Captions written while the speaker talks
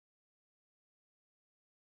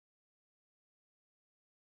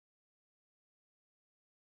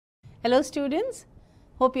Hello students,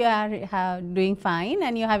 hope you are doing fine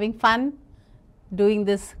and you are having fun doing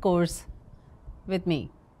this course with me.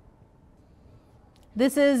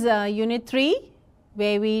 This is unit 3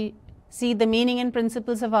 where we see the meaning and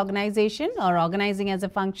principles of organization or organizing as a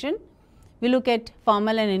function. We look at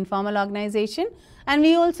formal and informal organization, and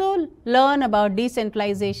we also learn about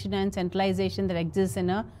decentralization and centralization that exists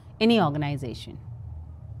in any organization.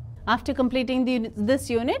 After completing this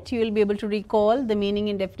unit, you will be able to recall the meaning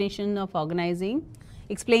and definition of organizing,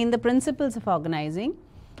 explain the principles of organizing,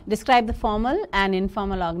 describe the formal and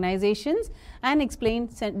informal organizations, and explain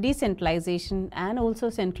decentralization and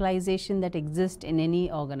also centralization that exist in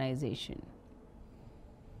any organization.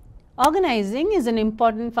 Organizing is an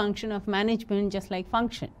important function of management, just like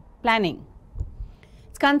planning.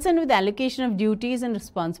 It's concerned with the allocation of duties and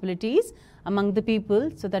responsibilities among the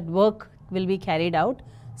people so that work will be carried out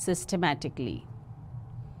systematically,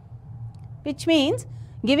 which means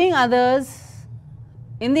giving others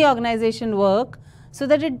in the organization work so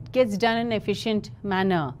that it gets done in an efficient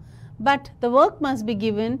manner, but the work must be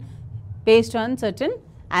given based on certain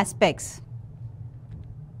aspects.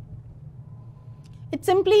 It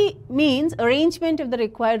simply means arrangement of the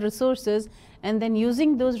required resources and then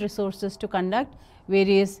using those resources to conduct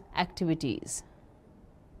various activities.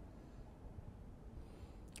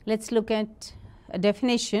 Let's look at a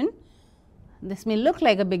definition. This may look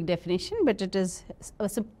like a big definition, but it is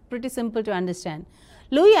pretty simple to understand.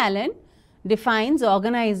 Louis Allen defines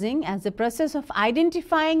organizing as the process of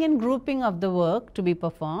identifying and grouping of the work to be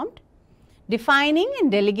performed, defining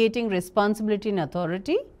and delegating responsibility and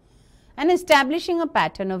authority, and establishing a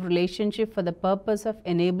pattern of relationship for the purpose of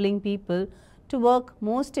enabling people to work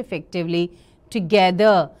most effectively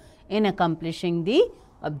together in accomplishing the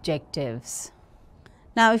objectives.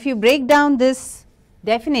 Now, if you break down this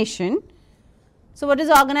definition, so what is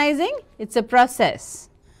organizing? It's a process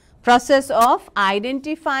of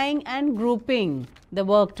identifying and grouping the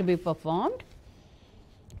work to be performed,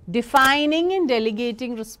 defining and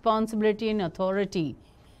delegating responsibility and authority.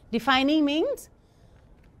 Defining means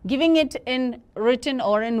giving it in written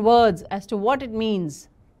or in words as to what it means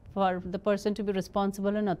for the person to be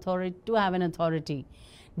responsible and to have an authority.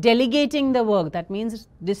 Delegating the work, that means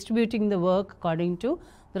distributing the work according to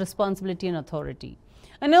the responsibility and authority.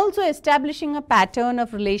 And also establishing a pattern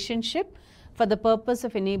of relationship for the purpose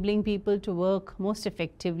of enabling people to work most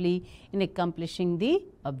effectively in accomplishing the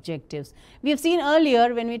objectives. We have seen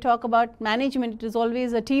earlier when we talk about management, it is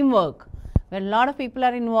always a teamwork where a lot of people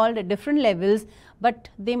are involved at different levels, but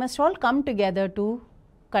they must all come together to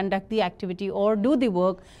conduct the activity or do the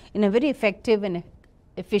work in a very effective and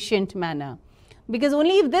efficient manner. Because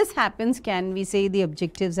only if this happens can we say the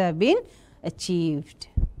objectives have been achieved.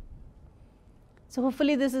 So,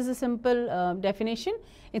 hopefully this is a simple definition.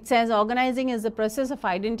 It says organizing is the process of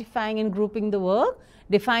identifying and grouping the work,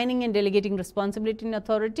 defining and delegating responsibility and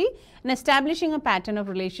authority, and establishing a pattern of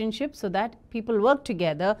relationship so that people work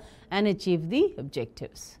together and achieve the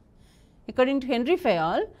objectives. According to Henry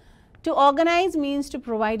Fayol, to organize means to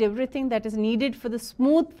provide everything that is needed for the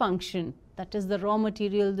smooth function, that is the raw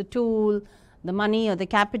material, the tool, the money or the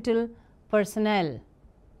capital, personnel.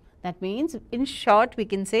 That means, in short, we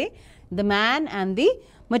can say the man and the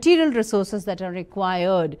material resources that are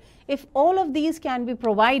required. If all of these can be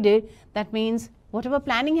provided, that means whatever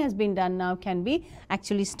planning has been done now can be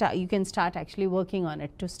actually you can start actually working on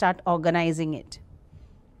it to start organizing it.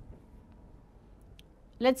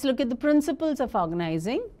 Let's look at the principles of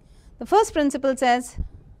organizing. The first principle says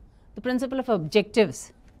the principle of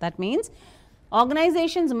objectives. That means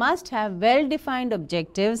organizations must have well defined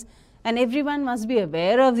objectives and everyone must be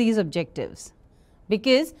aware of these objectives,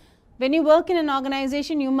 because when you work in an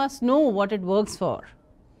organization you must know what it works for,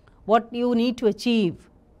 what you need to achieve.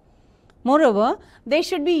 Moreover, there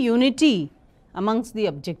should be unity amongst the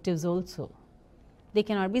objectives also. They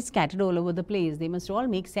cannot be scattered all over the place, they must all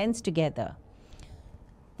make sense together.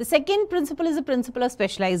 The second principle is the principle of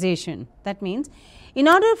specialization. That means, in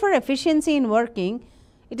order for efficiency in working,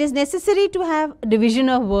 it is necessary to have a division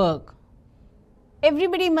of work.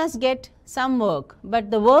 Everybody must get some work, but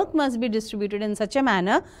the work must be distributed in such a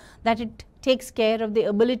manner that it takes care of the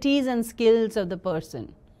abilities and skills of the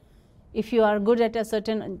person. If you are good at a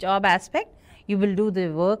certain job aspect, you will do the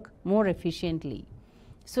work more efficiently.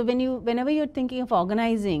 So, whenever you are thinking of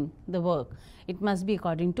organizing the work, it must be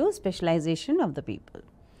according to specialization of the people.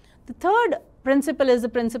 The third principle is the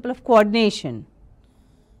principle of coordination.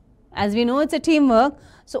 As we know, it is a teamwork.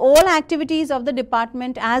 So, all activities of the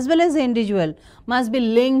department as well as the individual must be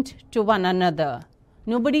linked to one another.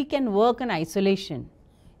 Nobody can work in isolation.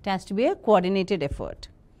 It has to be a coordinated effort.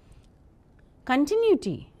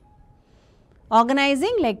 Continuity.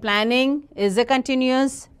 Organizing, like planning, is a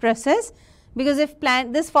continuous process, because if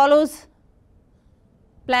this follows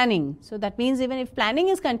planning. So, that means even if planning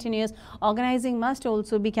is continuous, organizing must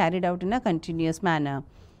also be carried out in a continuous manner.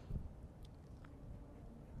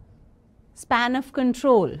 Span of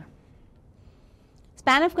control.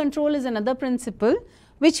 Span of control is another principle,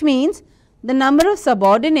 which means the number of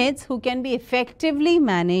subordinates who can be effectively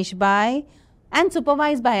managed by and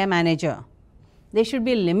supervised by a manager. There should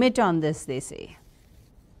be a limit on this, they say.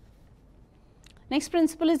 Next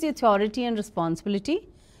principle is the authority and responsibility.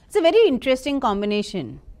 It's a very interesting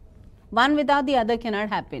combination. One without the other cannot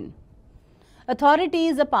happen. Authority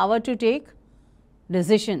is the power to take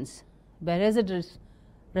decisions, whereas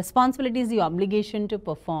responsibility is the obligation to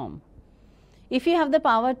perform. If you have the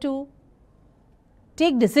power to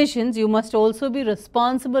take decisions, you must also be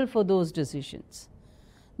responsible for those decisions.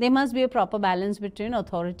 There must be a proper balance between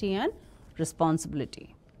authority and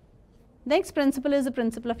responsibility. Next principle is the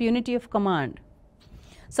principle of unity of command.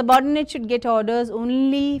 Subordinates should get orders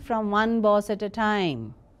only from one boss at a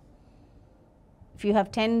time. If you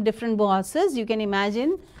have 10 different bosses, you can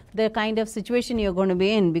imagine the kind of situation you are going to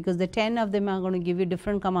be in, because the 10 of them are going to give you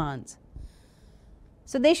different commands.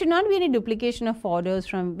 So, there should not be any duplication of orders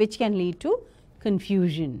from which can lead to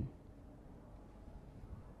confusion.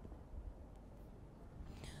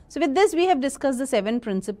 So, with this we have discussed the 7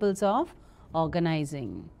 principles of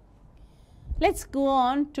organizing. Let us go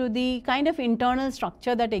on to the kind of internal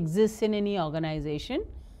structure that exists in any organization.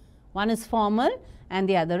 One is formal and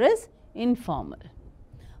the other is informal.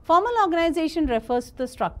 Formal organization refers to the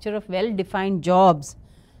structure of well-defined jobs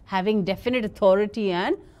having definite authority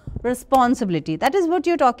and responsibility. That is what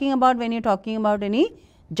you are talking about when you are talking about any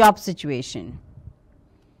job situation.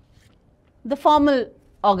 The formal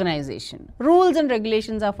organization, rules and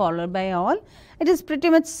regulations are followed by all. It is pretty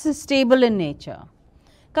much stable in nature.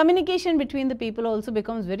 Communication between the people also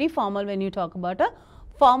becomes very formal when you talk about a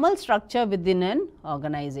formal structure within an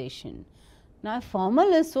organization. Now, if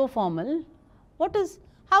formal is so formal,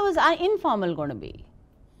 how is informal going to be?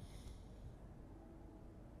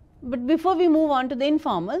 But before we move on to the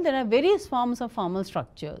informal, there are various forms of formal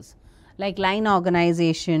structures like line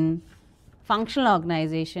organization, functional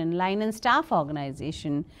organization, line and staff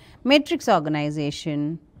organization, matrix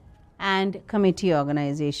organization and committee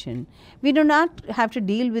organization. We do not have to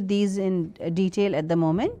deal with these in detail at the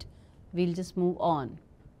moment, we will just move on.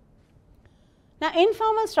 Now,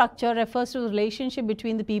 informal structure refers to the relationship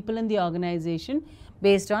between the people in the organization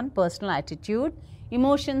based on personal attitude,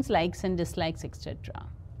 emotions, likes and dislikes, etc.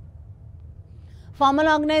 Formal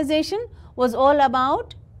organization was all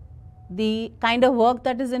about the kind of work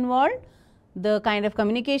that is involved, the kind of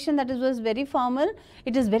communication that was very formal,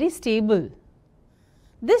 it is very stable.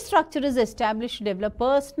 This structure is established to develop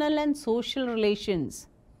personal and social relations.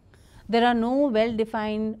 There are no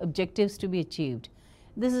well-defined objectives to be achieved.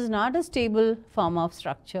 This is not a stable form of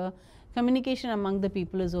structure. Communication among the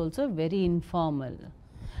people is also very informal.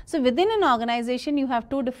 So, within an organization you have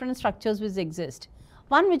 2 different structures which exist.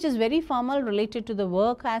 One which is very formal related to the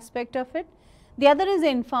work aspect of it. The other is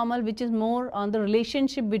informal, which is more on the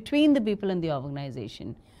relationship between the people in the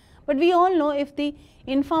organization. But we all know if the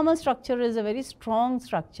informal structure is a very strong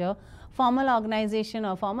structure, formal organization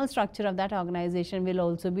or formal structure of that organization will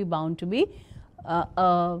also be bound to be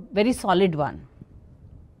a very solid one.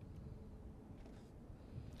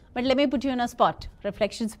 But let me put you in a spot,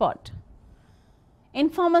 reflection spot.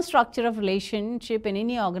 Informal structure of relationship in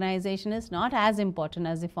any organization is not as important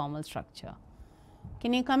as the formal structure.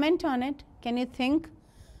 Can you comment on it? Can you think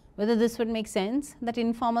whether this would make sense? That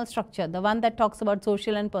informal structure, the one that talks about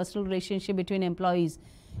social and personal relationship between employees,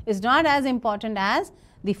 is not as important as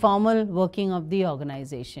the formal working of the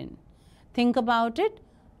organization. Think about it,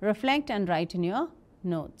 reflect and write in your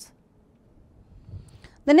notes.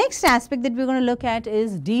 The next aspect that we are going to look at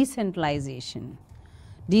is decentralization.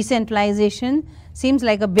 Decentralization seems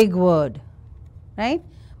like a big word, right?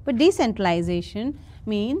 But decentralization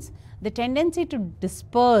means the tendency to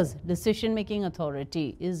disperse decision making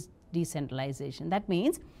authority is decentralization. That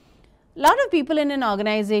means a lot of people in an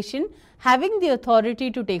organization having the authority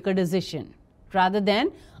to take a decision rather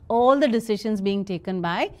than all the decisions being taken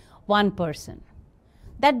by one person.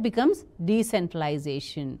 That becomes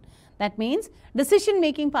decentralization. That means decision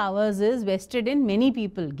making powers is vested in many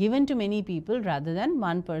people, given to many people rather than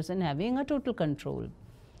one person having a total control.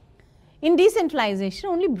 In decentralization,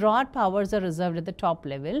 only broad powers are reserved at the top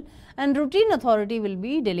level and routine authority will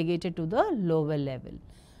be delegated to the lower level.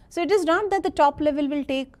 So, it is not that the top level will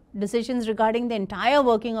take decisions regarding the entire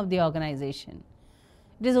working of the organization.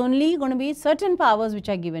 It is only going to be certain powers which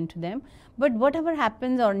are given to them, but whatever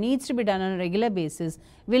happens or needs to be done on a regular basis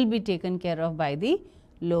will be taken care of by the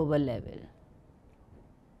lower level.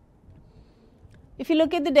 If you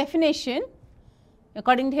look at the definition,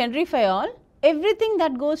 according to Henry Fayol, everything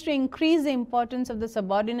that goes to increase the importance of the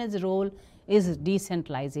subordinate's role is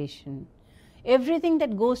decentralization. Everything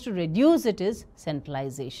that goes to reduce it is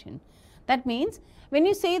centralization. That means, when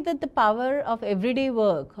you say that the power of everyday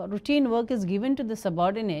work or routine work is given to the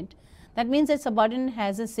subordinate, that means that subordinate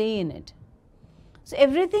has a say in it. So,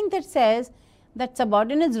 everything that says that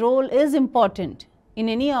subordinate's role is important in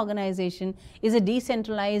any organization is a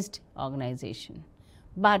decentralized organization.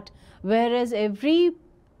 But whereas every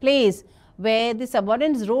place where the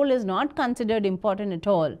subordinate's role is not considered important at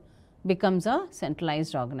all becomes a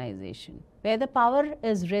centralized organization, where the power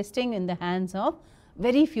is resting in the hands of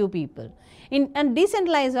very few people. In a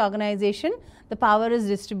decentralized organization, the power is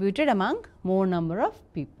distributed among more number of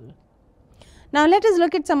people. Now, let us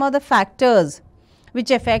look at some of the factors which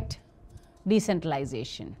affect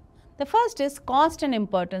decentralization. The first is cost and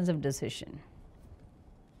importance of decision.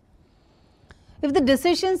 If the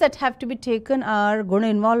decisions that have to be taken are going to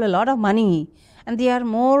involve a lot of money and they are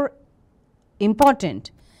more important,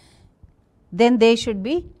 then there should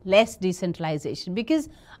be less decentralization, because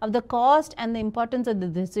of the cost and the importance of the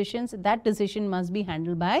decisions. That decision must be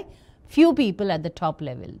handled by few people at the top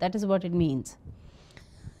level. That is what it means.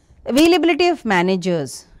 Availability of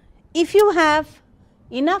managers. If you have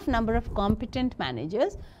enough number of competent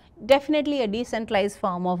managers, definitely a decentralized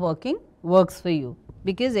form of working works for you,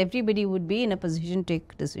 because everybody would be in a position to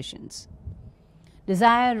take decisions.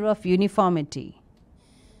 Desire of uniformity.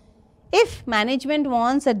 If management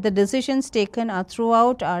wants that the decisions taken are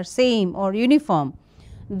throughout are same or uniform,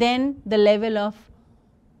 then the level of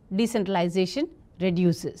decentralization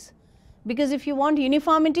reduces. Because if you want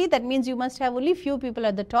uniformity, that means you must have only few people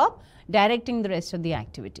at the top directing the rest of the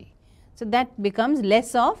activity. So, that becomes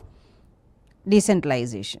less of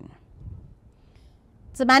decentralization.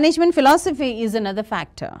 So, management philosophy is another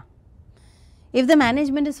factor. If the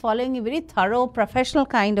management is following a very thorough professional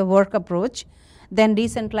kind of work approach, then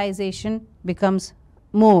decentralization becomes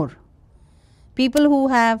more. People who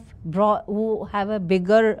have a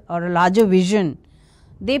bigger or a larger vision,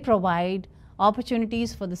 they provide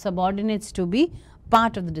opportunities for the subordinates to be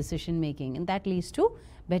part of the decision making, and that leads to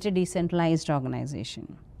better decentralized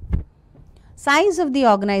organization. Size of the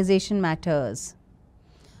organization matters.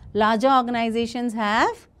 Larger organizations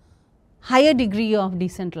have higher degree of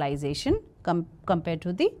decentralization compared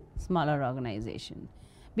to the smaller organization.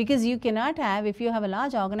 Because you cannot have, if you have a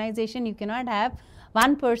large organization, you cannot have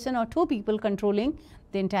one person or two people controlling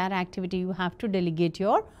the entire activity. You have to delegate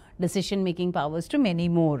your decision making powers to many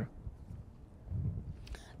more.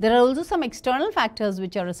 There are also some external factors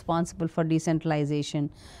which are responsible for decentralization,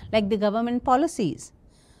 like the government policies,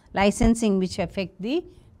 licensing, which affect the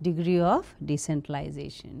degree of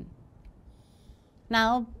decentralization.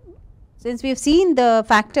 Now, since we have seen the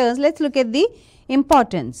factors, let us look at the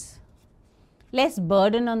importance. Less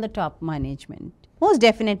burden on the top management. Most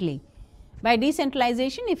definitely, by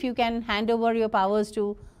decentralization, if you can hand over your powers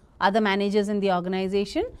to other managers in the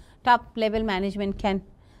organization, top level management can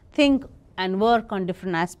think and work on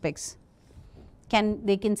different aspects.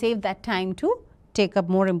 They can save that time to take up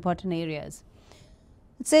more important areas.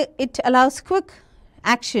 It allows quick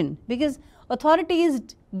action, because authority is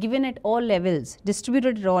given at all levels,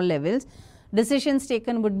 distributed at all levels. Decisions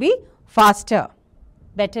taken would be faster.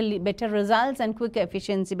 Better results and quick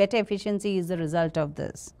efficiency, better efficiency is the result of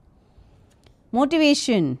this.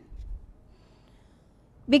 Motivation.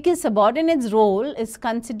 Because subordinates' role is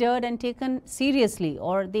considered and taken seriously,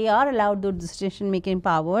 or they are allowed those decision making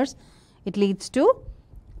powers, it leads to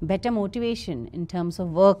better motivation in terms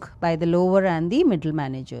of work by the lower and the middle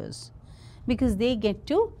managers, because they get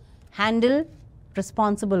to handle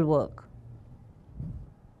responsible work.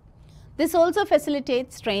 This also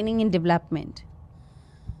facilitates training and development.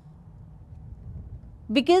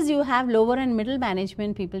 Because you have lower and middle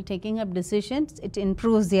management people taking up decisions, it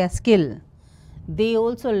improves their skill. They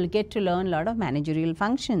also get to learn a lot of managerial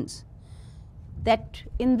functions. That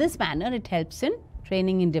in this manner, it helps in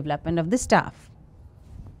training and development of the staff.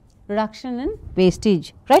 Reduction in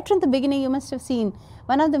wastage. Right from the beginning, you must have seen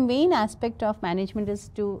one of the main aspects of management is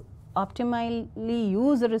to optimally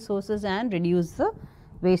use the resources and reduce the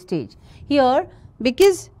wastage. Here,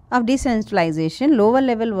 because of decentralization, lower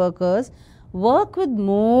level workers work with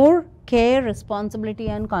more care, responsibility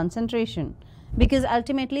and concentration, because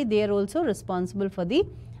ultimately they are also responsible for the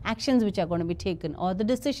actions which are going to be taken or the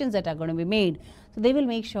decisions that are going to be made. So, they will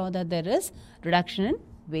make sure that there is reduction in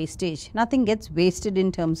wastage. Nothing gets wasted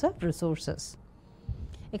in terms of resources.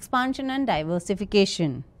 expansion and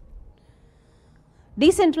diversification.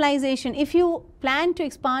 Decentralization, if you plan to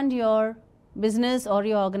expand your business or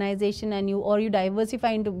your organization and you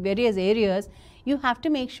diversify into various areas, you have to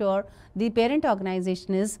make sure the parent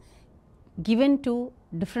organization is given to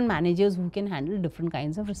different managers who can handle different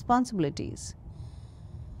kinds of responsibilities.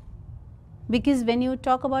 Because when you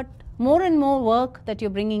talk about more and more work that you're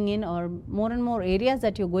bringing in or more and more areas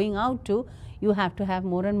that you're going out to, you have to have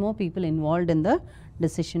more and more people involved in the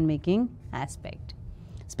decision making aspect.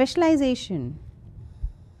 Specialization.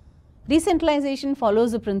 Decentralization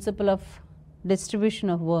follows the principle of distribution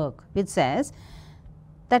of work, which says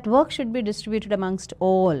that work should be distributed amongst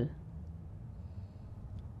all,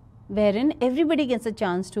 wherein everybody gets a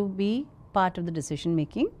chance to be part of the decision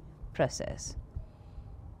making process.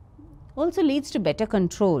 Also leads to better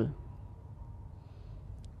control,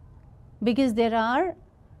 because there are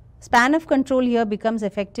span of control here becomes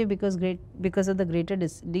effective because of the greater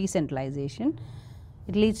decentralization.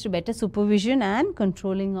 It leads to better supervision and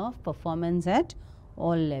controlling of performance at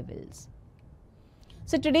all levels.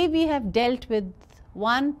 So today we have dealt with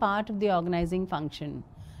one part of the organizing function.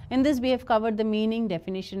 In this we have covered the meaning,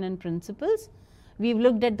 definition and principles. We've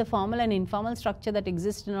looked at the formal and informal structure that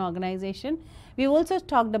exists in an organization. We've also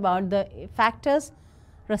talked about the factors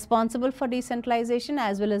responsible for decentralization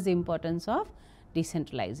as well as the importance of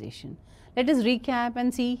decentralization. Let us recap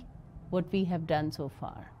and see what we have done so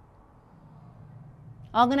far.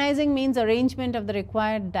 Organizing means arrangement of the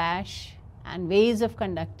required dash and ways of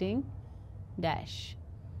conducting dash.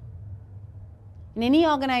 In any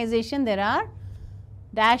organization there are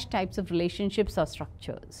dash types of relationships or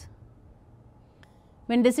structures.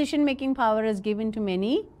 When decision making power is given to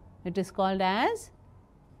many, it is called as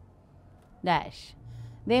dash.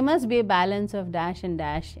 There must be a balance of dash and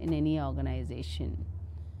dash in any organization.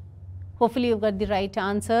 Hopefully you've got the right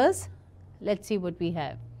answers. Let's see what we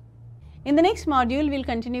have. In the next module, we'll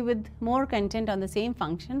continue with more content on the same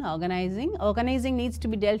function, organizing. Organizing needs to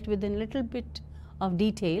be dealt with in a little bit of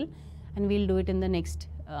detail, and we'll do it in the next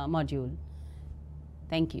module.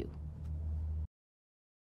 Thank you.